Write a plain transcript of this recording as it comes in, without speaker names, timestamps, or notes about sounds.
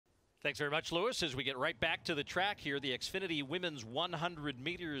Thanks very much, Lewis. As we get right back to the track here, the Xfinity women's 100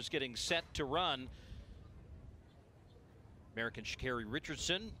 meters getting set to run. American Sha'Carri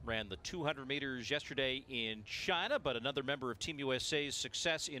Richardson ran the 200 meters yesterday in China, but another member of Team USA's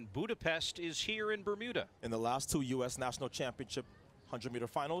success in Budapest is here in Bermuda. In the last two U.S. National Championship 100-meter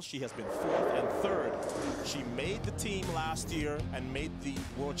finals, she has been 4th and 3rd. She made the team last year and made the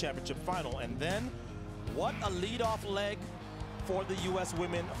World Championship final. And then, what a leadoff leg for the U.S.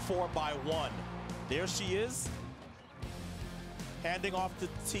 women 4x1. There she is, handing off to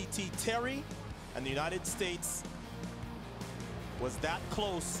T.T. Terry, and the United States was that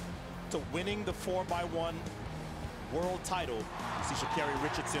close to winning the 4x1 world title. You see Sha'Carri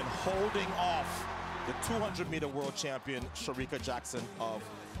Richardson holding off the 200-meter world champion Shericka Jackson of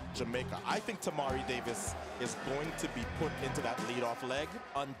Jamaica. I think Tamari Davis is going to be put into that leadoff leg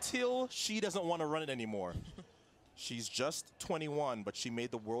until she doesn't want to run it anymore. She's just 21, but she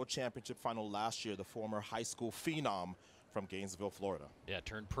made the world championship final last year, the former high school phenom from Gainesville, Florida. Yeah,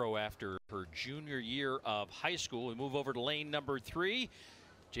 turned pro after her junior year of high school. We move over to lane number 3.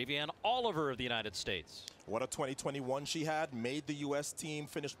 Javianne Oliver of the United States. What a 2021 she had. Made the U.S. team,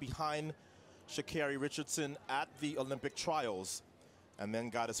 finished behind Sha'Carri Richardson at the Olympic trials, and then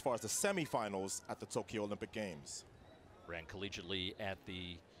got as far as the semifinals at the Tokyo Olympic Games. Ran collegiately at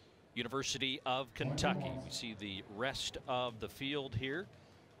the University of Kentucky. We see the rest of the field here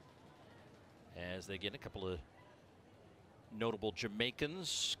as they get a couple of notable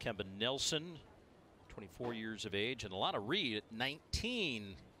Jamaicans. Kemba Nelson, 24 years of age, and Alana Reed at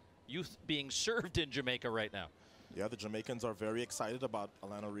 19. Youth being served in Jamaica right now. Yeah, the Jamaicans are very excited about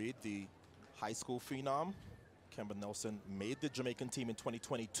Alana Reed, the high school phenom. Kemba Nelson made the Jamaican team in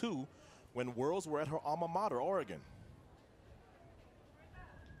 2022 when Worlds were at her alma mater, Oregon.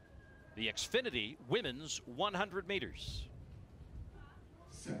 The Xfinity women's 100 meters.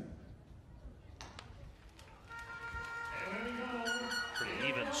 Pretty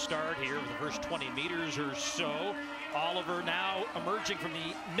even start here with the first 20 meters or so. Oliver now emerging from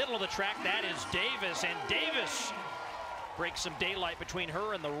the middle of the track. That is Davis, and Davis breaks some daylight between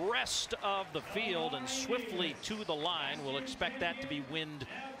her and the rest of the field and swiftly to the line. We'll expect that to be wind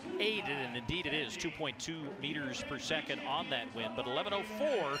aided, and indeed it is. 2.2 meters per second on that wind, but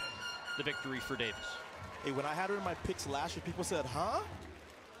 11:04 the victory for Davis. Hey, when I had her in my picks last year, people said, huh?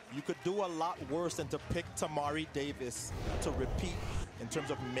 You could do a lot worse than to pick Tamari Davis to repeat in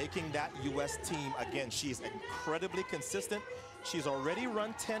terms of making that U.S. team. Again, she is incredibly consistent. She's already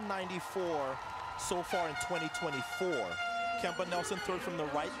run 10.94 so far in 2024. Kemba Nelson, third from the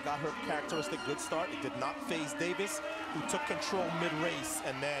right, got her characteristic good start. It did not phase Davis, who took control mid-race,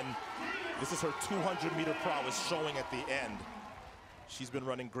 and then this is her 200-meter prowess showing at the end. She's been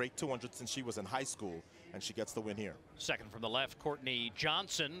running great 200 since she was in high school, and she gets the win here. Second from the left, Courtney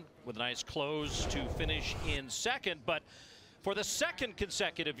Johnson with a nice close to finish in second. But for the second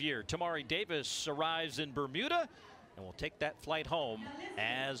consecutive year, Tamari Davis arrives in Bermuda and will take that flight home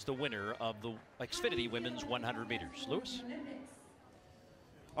as the winner of the Xfinity women's 100 meters. Lewis?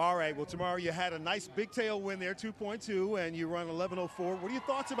 All right, well, Tamari, you had a nice big tail win there, 2.2, and you run 11:04. What are your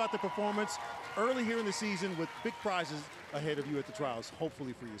thoughts about the performance early here in the season with big prizes ahead of you at the trials,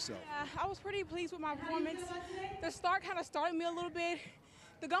 hopefully for yourself? I was pretty pleased with my performance. The start kind of started me a little bit.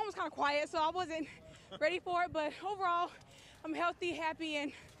 The gun was kind of quiet, so I wasn't ready for it, but overall, I'm healthy, happy,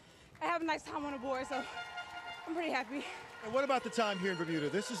 and I have a nice time on the board, so I'm pretty happy. And what about the time here in Bermuda?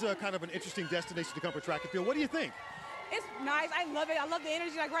 This is kind of an interesting destination to come for track and field. What do you think? It's nice. I love it. I love the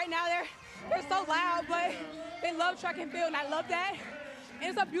energy. Like right now, they're so loud, but they love track and field, and I love that. And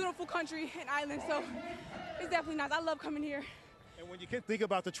it's a beautiful country and island, so it's definitely nice. I love coming here. And when you can think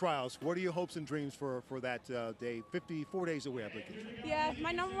about the trials, what are your hopes and dreams for that day? 54 days away, I believe. Yeah,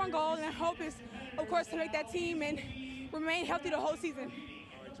 my number one goal and hope is, of course, to make that team and remain healthy the whole season.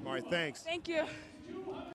 All right, Tamari, thanks. Thank you.